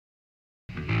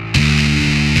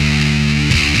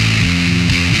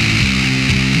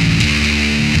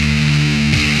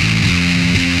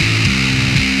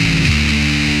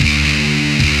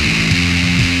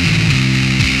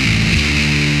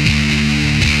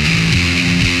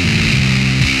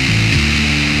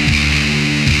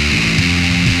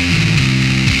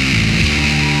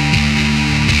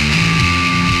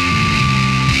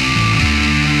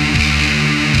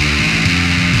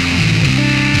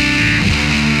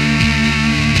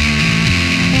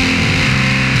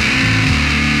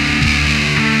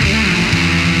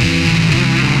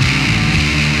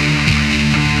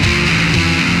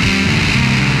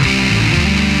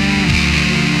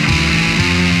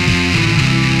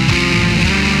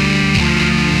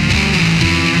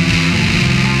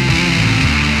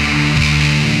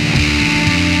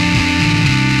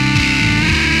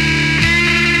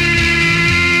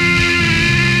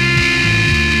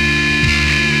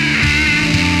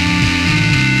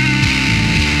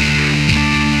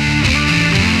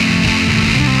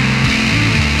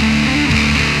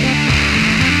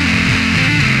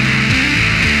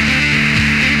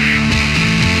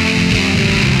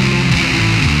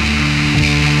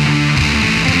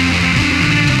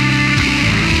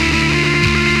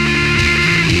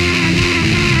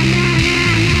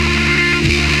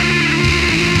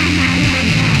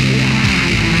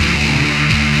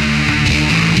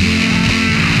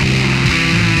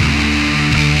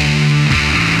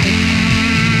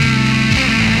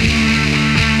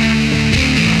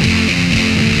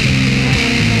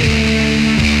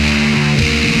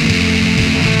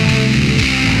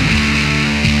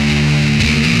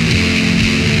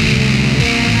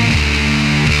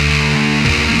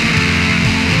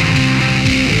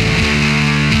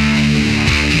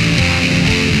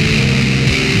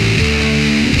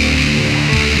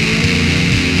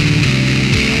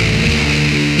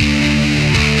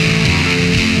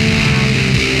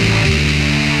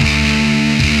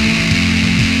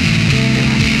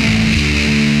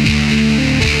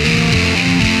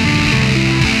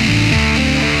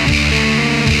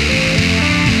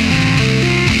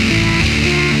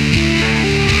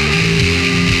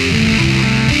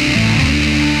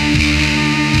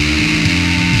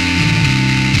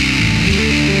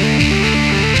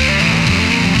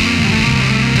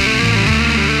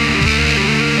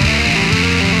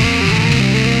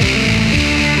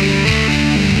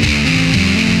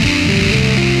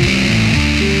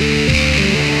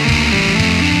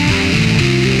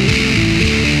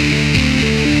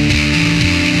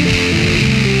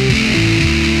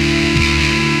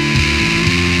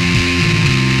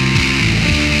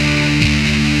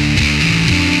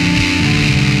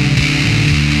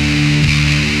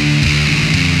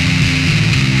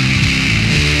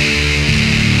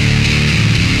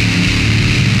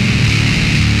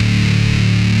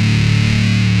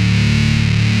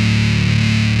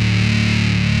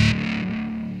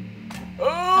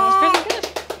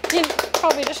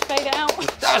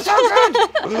That's so good.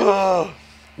 Oh,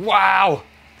 wow.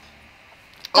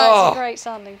 That's a great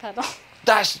sounding pedal.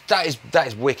 That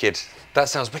is wicked. That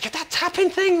sounds wicked. That tapping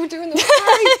thing we're doing, that's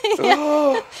great. Yeah.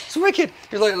 Oh, it's wicked.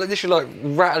 You're like this, you're like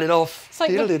rattling off. It's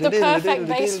like the perfect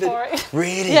bass for it.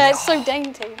 Really? Yeah, it's so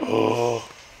dainty. Oh,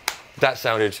 that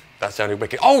sounded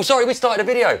wicked. Oh, sorry, we started a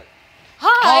video.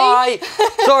 Hi.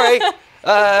 Hi. Sorry.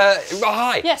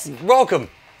 Hi. Yes. Welcome.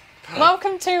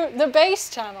 Welcome to the bass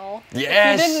channel.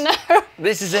 Yes. If you didn't know.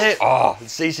 This is it. Oh,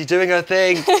 Cici doing her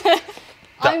thing.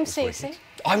 I'm Cici.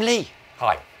 I'm Lee.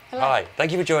 Hi. Hello. Hi.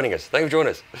 Thank you for joining us. Thank you for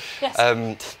joining us. Yes.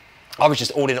 I was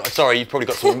just all in. Sorry, you've probably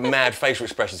got some mad facial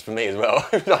expressions for me as well.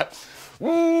 Like,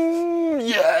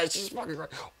 yeah, it's just fucking great.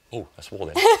 Oh, I swore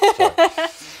then. Sorry.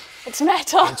 It's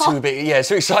metal. I'm too big. Yeah,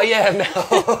 too excited. Yeah, now.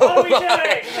 What are we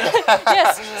doing?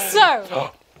 Yes,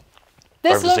 so,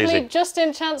 this lovely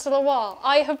Justin Chancellor Wah,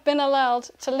 I have been allowed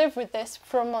to live with this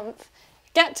for a month,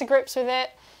 get to grips with it,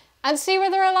 and see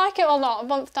whether I like it or not a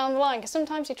month down the line. Because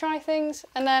sometimes you try things,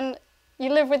 and then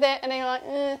you live with it, and then you're like,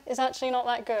 it's actually not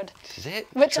that good. Is it?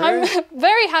 Which true? I'm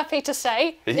very happy to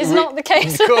say is not the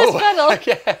case with this pedal.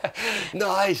 Yeah.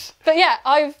 Nice. But yeah,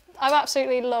 I've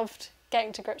absolutely loved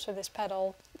getting to grips with this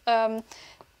pedal.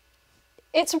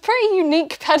 It's a pretty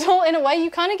unique pedal in a way.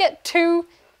 You kind of get three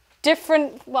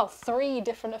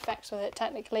different effects with it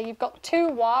technically. You've got two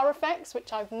wah effects,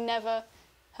 which I've never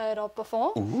heard of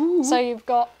before. Ooh. So you've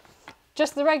got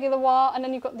just the regular wah, and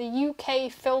then you've got the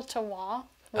UK filter wah,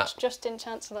 which Justin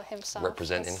Chancellor himself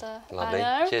representing. Is, lovely.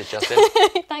 I know. Cheers, Justin.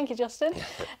 Thank you, Justin.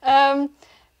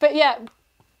 But yeah,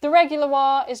 the regular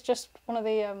wah is just one of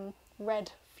the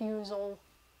red fusel.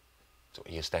 Sort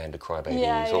of your standard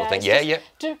crybaby sort of thing. Yeah.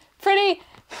 Pretty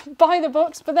by the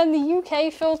books, but then the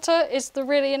UK filter is the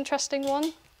really interesting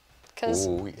one.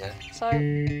 Ooh, yeah. So.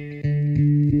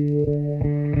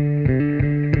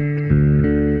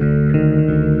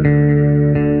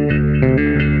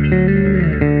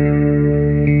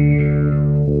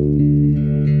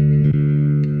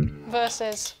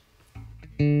 Versus.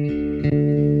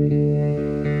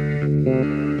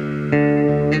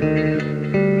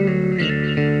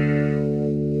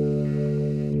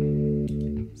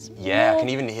 Yeah, I can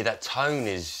even hear that tone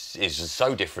is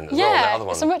so different as well. That other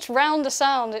one. It's a much rounder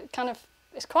sound.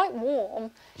 It's quite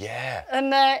warm. Yeah.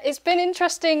 And it's been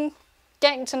interesting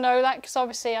getting to know that because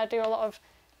obviously I do a lot of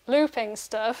looping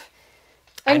stuff.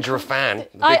 And you're a fan. A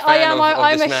big I fan am.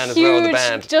 of this man as well, the I'm a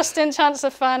band. huge Justin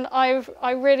Chancellor fan.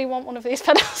 I really want one of these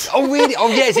pedals. Oh really? Oh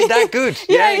yeah, is it that good?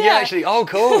 Yeah. Actually. Oh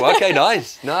cool. Okay,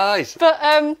 nice.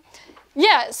 But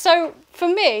yeah, so for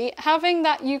me, having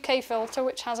that UK filter,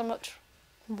 which has a much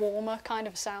warmer kind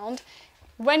of sound,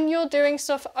 when you're doing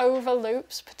stuff over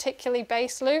loops, particularly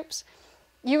bass loops,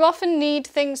 you often need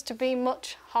things to be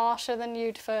much harsher than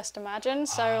you'd first imagine.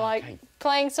 So like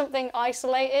playing something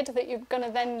isolated that you're going to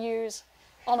then use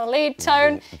on a lead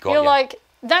tone, you're like,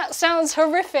 that sounds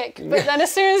horrific. But then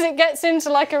as soon as it gets into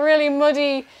like a really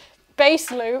muddy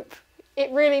bass loop, it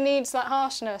really needs that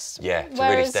harshness. Yeah, to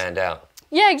really stand out.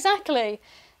 Yeah, exactly.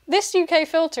 This UK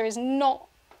filter is not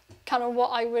kind of what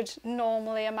I would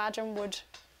normally imagine would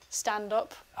stand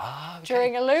up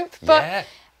during a loop. But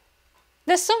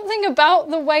there's something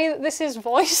about the way that this is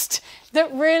voiced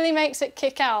that really makes it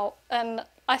kick out. And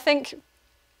I think,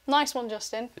 nice one,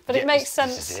 Justin. But it makes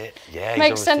sense. This is it. Yeah,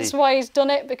 makes sense why he's done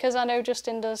it, because I know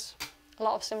Justin does a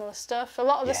lot of similar stuff. A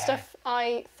lot of the stuff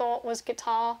I thought was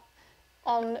guitar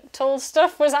on Tool's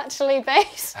stuff was actually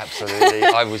bass. Absolutely.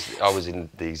 I was in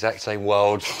the exact same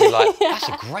world. Like, that's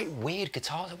a great weird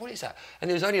guitar. What is that? And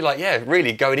it was only like,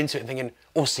 really going into it and thinking,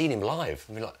 or seeing him live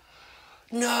and be like,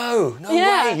 no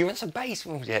way, you're on some bass.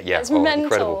 Yeah, it's mental.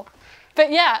 Incredible.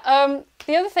 But yeah,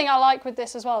 the other thing I like with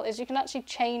this as well is you can actually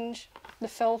change the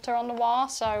filter on the wah.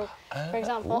 So, for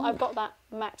example, I've got that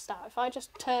maxed out. If I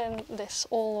just turn this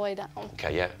all the way down.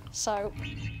 Okay, yeah. So.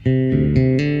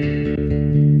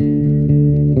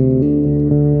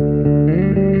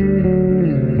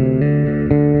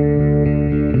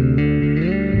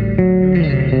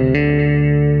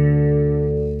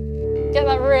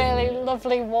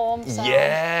 Lovely warm sound.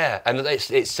 Yeah, and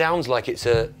it sounds like it's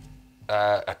a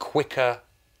quicker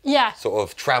sort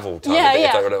of travel time.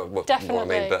 Yeah, I don't know definitely. What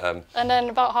I mean, but, and then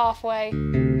about halfway.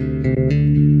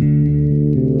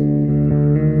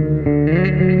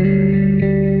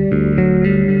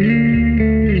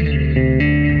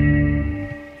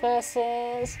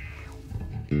 Versus.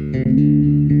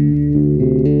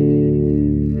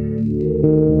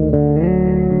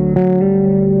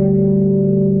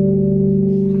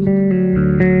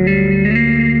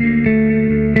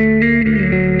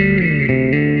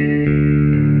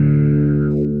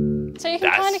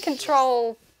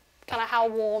 kind of how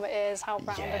warm it is, how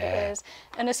rounded it is.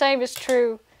 And the same is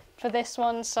true for this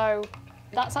one, so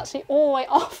that's actually all the way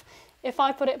off. If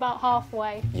I put it about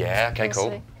halfway. Yeah, okay, cool.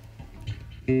 See.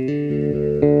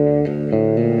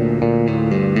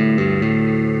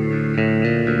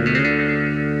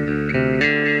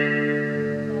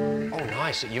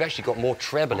 So you've actually got more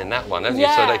treble in that one, haven't you?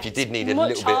 So that if you did need a little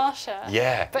bit... harsher.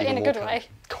 Yeah. But in a good way.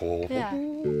 Cool. Yeah.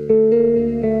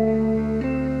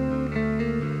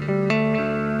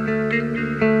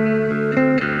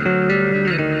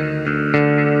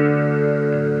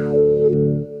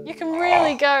 You can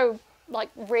really go like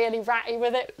really ratty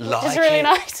with it, which is really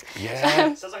nice.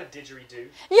 Yeah. Sounds like a didgeridoo.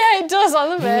 Yeah, it does. I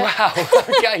love it. Wow.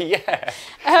 Okay,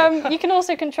 yeah. You can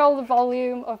also control the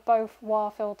volume of both wah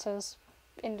filters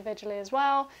individually as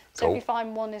well. So if you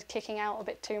find one is kicking out a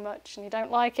bit too much and you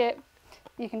don't like it,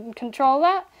 you can control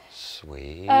that.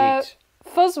 Sweet.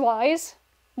 Fuzz wise,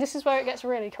 this is where it gets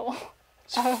really cool.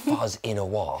 Fuzz in a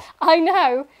wah. I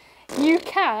know. You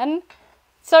can.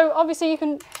 So obviously you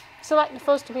can select the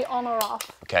fuzz to be on or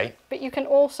off. Okay. But you can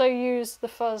also use the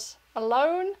fuzz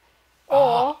alone,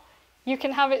 or you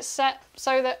can have it set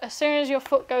so that as soon as your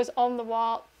foot goes on the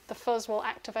wah, the fuzz will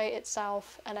activate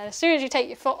itself, and then as soon as you take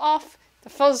your foot off, the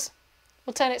fuzz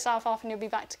will turn itself off and you'll be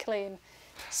back to clean.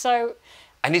 So...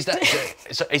 And is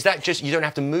that just, you don't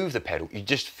have to move the pedal, you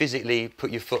just physically put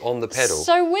your foot on the pedal?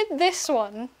 So with this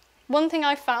one thing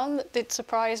I found that did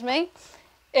surprise me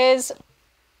is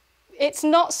it's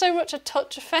not so much a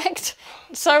touch effect,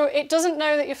 so it doesn't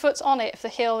know that your foot's on it if the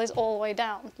heel is all the way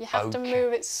down. You have to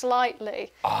move it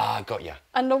slightly. Ah, got ya.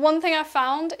 And the one thing I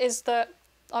found is that,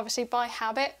 obviously by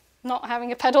habit, not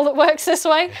having a pedal that works this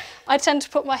way, I tend to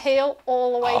put my heel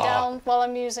all the way down while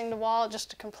I'm using the wah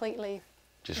just to completely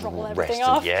roll everything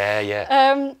off.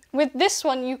 Yeah. With this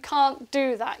one, you can't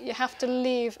do that. You have to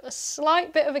leave a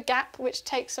slight bit of a gap, which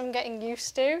takes some getting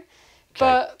used to.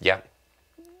 But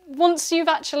once you've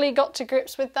actually got to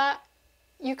grips with that,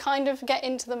 you kind of get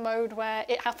into the mode where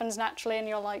it happens naturally and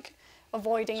you're like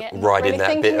avoiding it and not really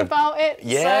thinking about it.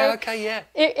 Yeah, so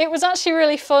it was actually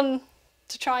really fun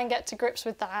to try and get to grips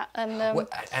with that. And and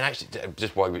actually,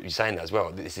 just while you're saying that as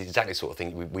well, this is exactly the sort of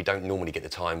thing we don't normally get the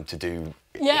time to do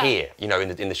here. You know,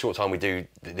 in the short time we do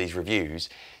these reviews,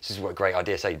 this is what a great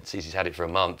idea. Say, Cici's had it for a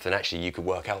month, and actually you could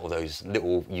work out all those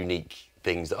little unique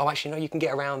things that, actually, no, you can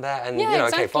get around that, and, you know,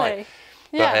 okay, fine.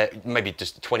 But maybe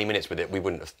just 20 minutes with it, we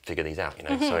wouldn't have figured these out, you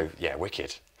know, so, yeah,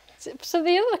 wicked. So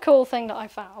the other cool thing that I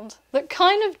found that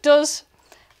kind of does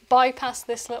bypass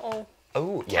this little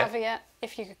caveat,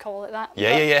 if you could call it that.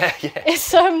 Yeah.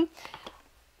 It's,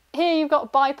 here you've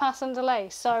got bypass and delay.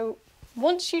 So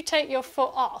once you take your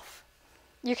foot off,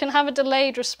 you can have a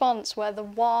delayed response where the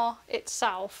wah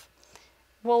itself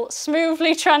will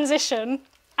smoothly transition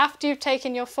after you've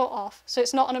taken your foot off. So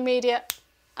it's not an immediate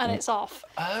and it's off.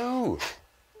 Oh.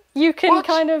 You can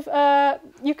kind of,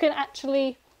 you can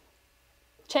actually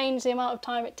change the amount of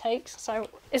time it takes. So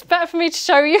it's better for me to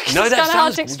show you because it's kind of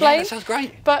hard to explain. Yeah, that sounds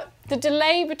great. But the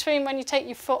delay between when you take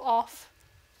your foot off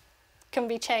can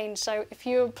be changed. So if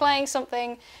you're playing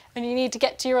something and you need to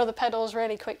get to your other pedals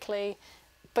really quickly,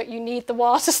 but you need the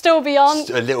wah to still be on.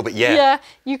 A little bit, yeah. Yeah,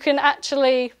 you can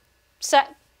actually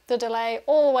set the delay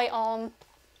all the way on,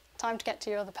 time to get to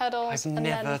your other pedals. I've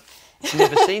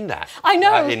never seen that. I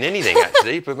know. In anything,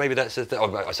 actually, but maybe that's just,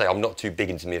 I say I'm not too big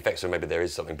into the effects, so maybe there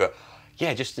is something, but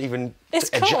yeah, just even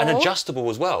and adjustable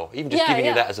as well, even just giving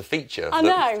you that as a feature. I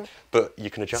know. But you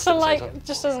can adjust it. So like,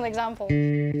 just as an example. So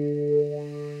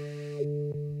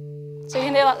you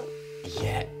can do that.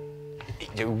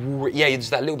 Yeah,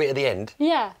 just that little bit at the end.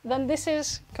 Yeah, then this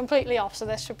is completely off, so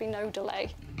there should be no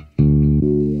delay.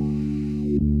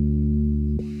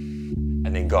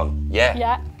 And then gone. Yeah.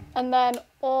 Yeah, and then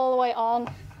all the way on.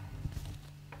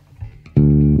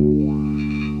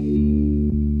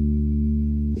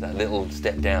 That little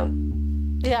step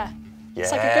down. Yeah.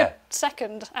 It's like a good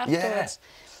second afterwards.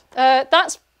 Yeah.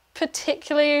 That's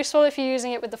particularly useful if you're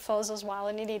using it with the fuzz as well,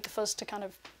 and you need the fuzz to kind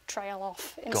of trail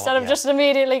off instead of just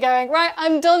immediately going, right,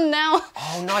 I'm done now.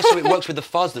 Oh, nice. So it works with the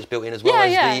fuzz that's built in as well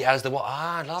as the what?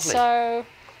 Ah, lovely. So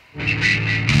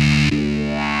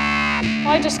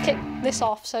I just kick this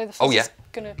off, so the fuzz is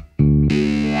gonna.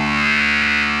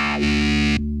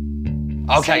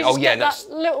 Okay. So that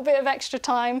little bit of extra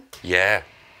time. Yeah.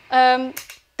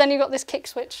 Then you've got this kick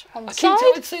switch on the side.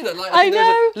 I see that. Like, I know.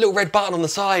 There's a little red button on the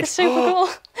side. It's super cool.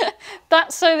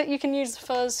 That's so that you can use the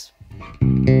fuzz.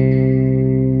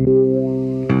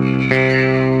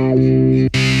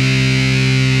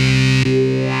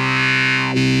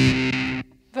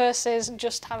 Versus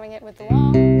just having it with the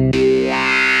wah.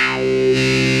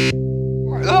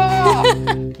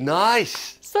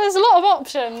 Nice. So there's a lot of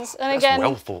options, and That's again,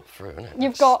 well thought through, isn't it?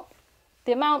 you've got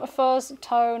the amount of fuzz,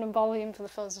 tone, and volume for the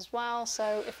fuzz as well.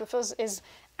 So if the fuzz is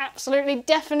absolutely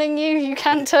deafening you, you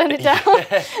can turn it down.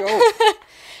 Yeah, cool.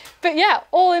 But yeah,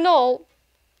 all in all,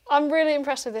 I'm really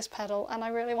impressed with this pedal, and I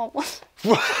really want one.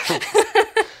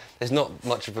 There's not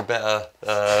much of a better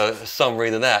summary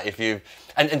than that. If you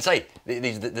and say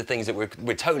these the things that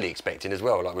we're totally expecting as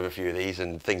well, like with a few of these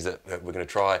and things that we're going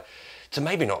to try to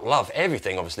maybe not love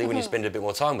everything, obviously, when you spend a bit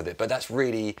more time with it. But that's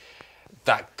really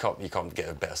you can't get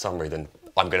a better summary than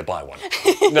I'm going to buy one.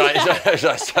 No,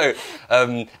 so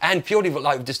and purely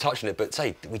like just touching it, but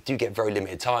say we do get very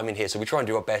limited time in here, so we try and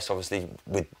do our best, obviously,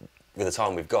 with the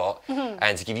time we've got,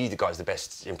 and to give you guys the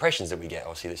best impressions that we get.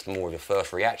 Obviously, it's more of your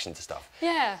first reaction to stuff.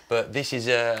 Yeah. But this is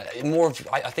more of,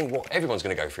 I think, what everyone's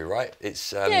going to go through, right?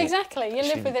 It's yeah, exactly. You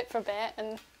live with it for a bit,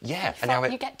 and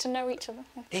you get to know each other.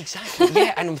 Exactly.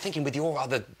 Yeah, and I'm thinking with your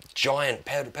other giant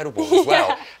pedal board as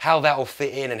well, how that will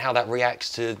fit in and how that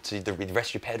reacts to the rest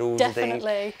of your pedals.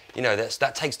 Definitely. And things. You know,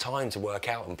 that takes time to work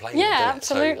out and play. Yeah, with,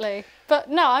 absolutely. So, but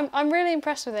no, I'm really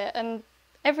impressed with it, and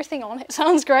everything on it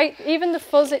sounds great. Even the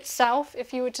fuzz itself,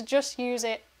 if you were to just use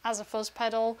it as a fuzz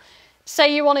pedal,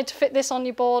 say you wanted to fit this on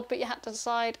your board, but you had to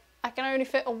decide, I can only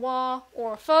fit a wah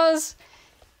or a fuzz,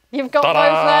 you've got both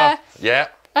there. Yeah.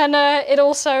 And it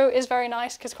also is very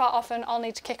nice because quite often I'll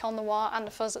need to kick on the wah and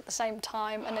the fuzz at the same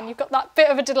time, and then you've got that bit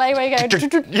of a delay where you go...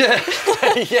 Yeah,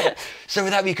 yeah. So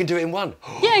with that, you can do it in one.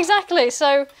 Yeah, exactly.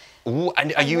 So... Ooh,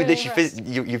 and are you really literally...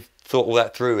 You've thought all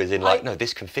that through as in like, no,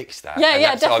 this can fix that. Yeah,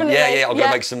 yeah, definitely. I'm going to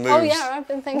make some moves. Oh yeah, I've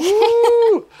been thinking.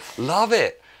 Woo, love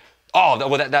it. Oh,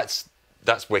 well, that's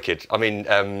wicked. I mean,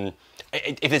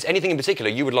 if there's anything in particular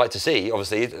you would like to see,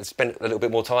 obviously, spend a little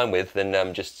bit more time with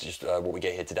than just what we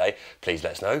get here today, please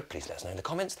let us know. Please let us know in the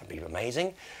comments. That'd be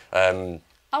amazing.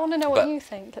 I want to know what you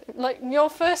think. Like your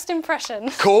first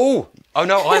impression. Cool. Oh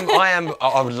no,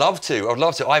 I would love to. I'd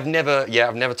love to. I've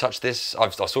never touched this. I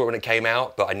saw it when it came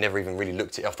out, but I never even really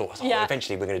looked at it. I thought,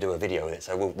 eventually we're going to do a video with it,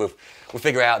 so we'll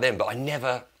figure it out then. But I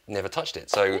never touched it.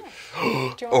 So,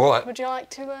 all right. Would you like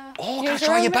to? Can I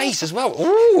try your bass as well?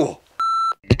 Ooh.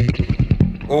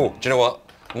 Oh, do you know what?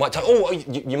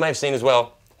 You may have seen as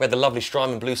well. We had the lovely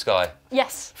Strymon Blue Sky.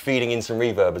 Yes. Feeding in some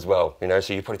reverb as well, you know,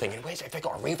 so you're probably thinking, where's it? Have they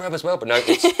got a reverb as well? But no,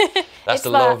 that's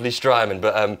the lovely Strymon.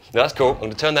 But no, that's cool. I'm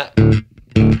going to turn that.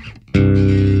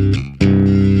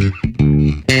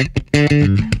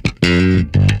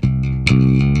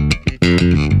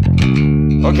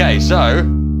 Okay, so...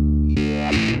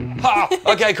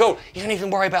 okay, cool. You don't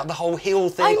even worry about the whole heel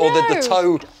thing or the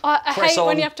toe I press hate on.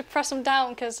 when you have to press them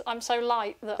down because I'm so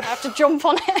light that I have to jump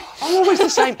on it. I'm always the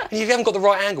same. And if you haven't got the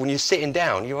right angle when you're sitting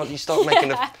down, you start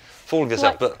making a fool of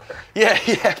yourself. But yeah,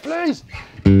 please.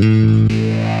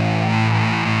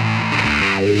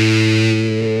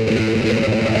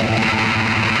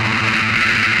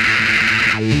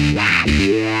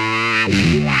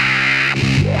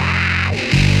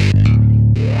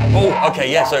 Oh,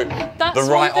 okay, yeah, so that's the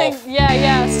right off.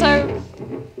 Yeah, so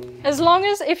as long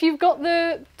as, if you've got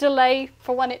the delay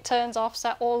for when it turns off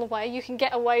set all the way, you can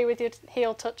get away with your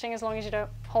heel touching as long as you don't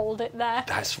hold it there.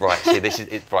 That's right, see, this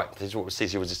is what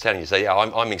Cici was just telling you. So yeah,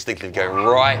 I'm instinctively going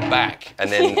right back and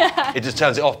then it just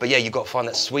turns it off. But yeah, you've got to find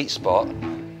that sweet spot.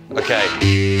 Okay.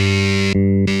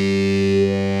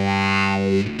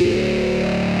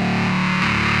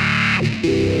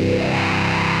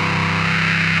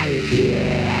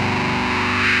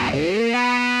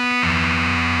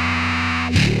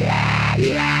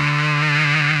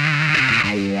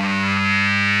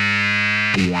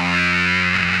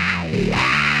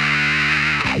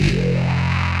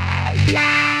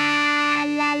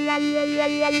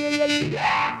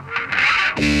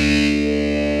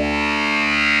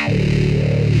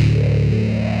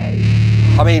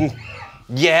 I mean,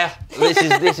 yeah,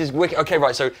 this is wicked. Okay,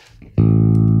 right, so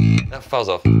that fuzz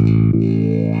off.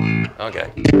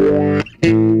 Okay.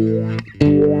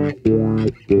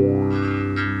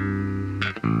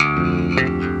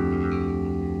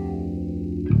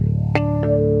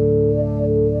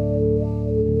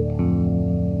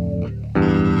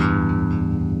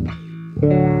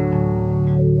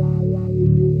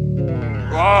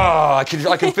 Oh, I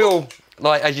can feel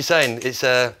like, as you're saying, it's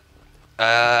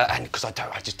and because I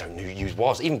just don't use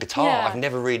wahs, even guitar. Yeah. I've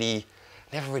never really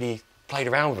played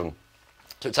around with them.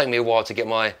 So it'd take me a while to get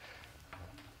my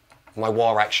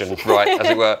wah action right, as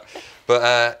it were.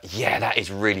 But yeah, that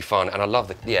is really fun, and I love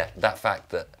that fact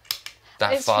that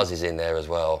fuzz is in there as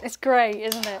well. It's great,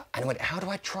 isn't it? And wait, how do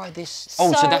I try this?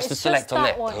 Oh, so that's the select on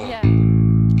there. One, yeah.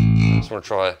 I just want to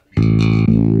try.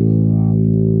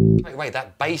 Wait,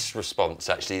 that bass response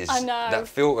actually is that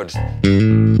filtered.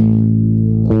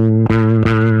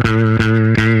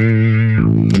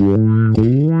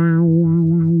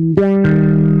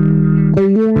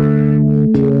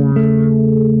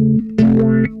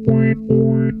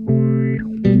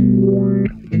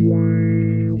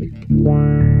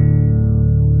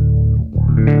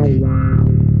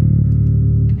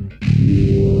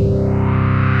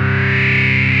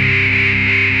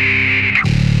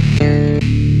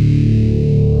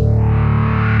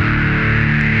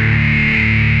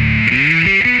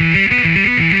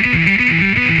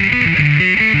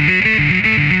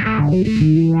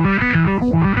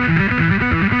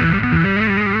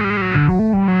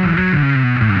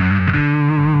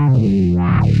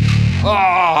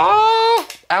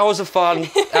 hours of fun.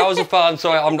 Hours of fun.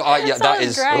 Sorry, yeah, that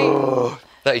is great.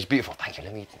 That is beautiful. Thank you.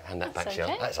 Let me hand that back to you.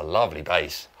 Okay. That's a lovely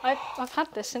bass. I've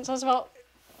had this since I was about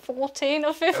 14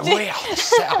 or 15. Wow, the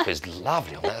setup is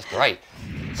lovely on that. That's great.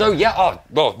 So yeah,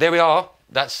 well, there we are.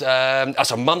 That's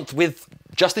a month with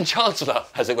Justin Chancellor,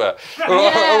 as it were,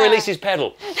 or release his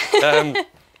pedal.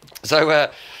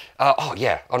 Oh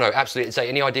yeah, no, absolutely. So,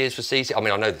 any ideas for Cici? I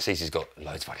mean, I know that Cici's got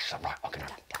loads of ideas. Right, I'm gonna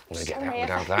get that. I'm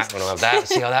gonna have that. I'm gonna have that.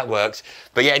 See how that works.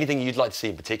 But yeah, anything you'd like to see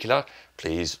in particular,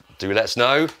 please do let us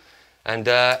know. And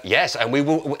yes, and we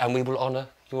will honour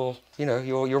your,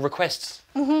 your requests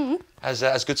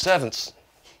as good servants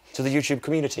to the YouTube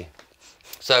community.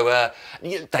 So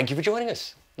thank you for joining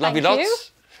us. Love you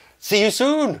lots. See you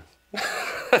soon.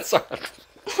 Sorry.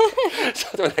 I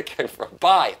don't know where that came from.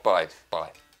 Bye.